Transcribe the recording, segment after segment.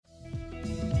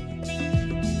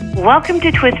Welcome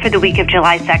to Twist for the week of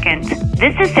July 2nd.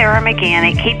 This is Sarah McGann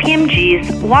at KPMG's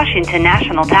Washington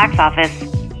National Tax Office.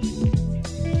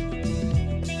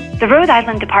 The Rhode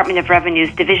Island Department of Revenue's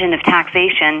Division of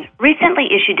Taxation recently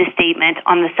issued a statement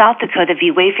on the South Dakota v.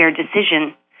 Wayfair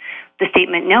decision. The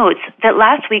statement notes that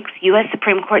last week's U.S.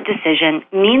 Supreme Court decision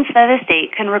means that a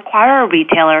state can require a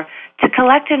retailer to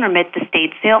collect and remit the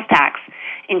state's sales tax,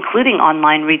 including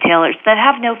online retailers that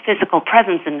have no physical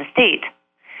presence in the state.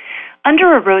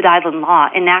 Under a Rhode Island law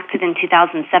enacted in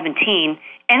 2017,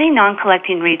 any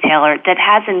non-collecting retailer that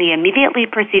has in the immediately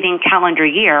preceding calendar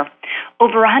year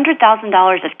over $100,000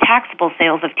 of taxable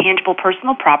sales of tangible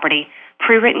personal property,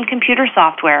 pre-written computer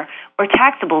software, or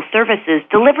taxable services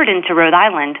delivered into Rhode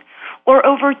Island, or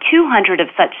over 200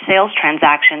 of such sales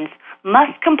transactions,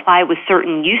 must comply with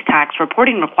certain use tax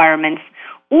reporting requirements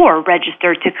or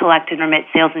register to collect and remit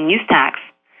sales and use tax.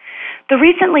 The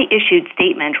recently issued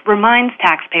statement reminds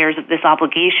taxpayers of this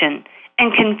obligation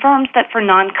and confirms that for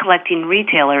non-collecting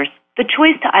retailers, the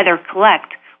choice to either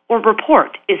collect or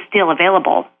report is still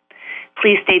available.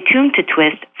 Please stay tuned to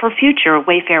Twist for future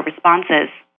Wayfair responses.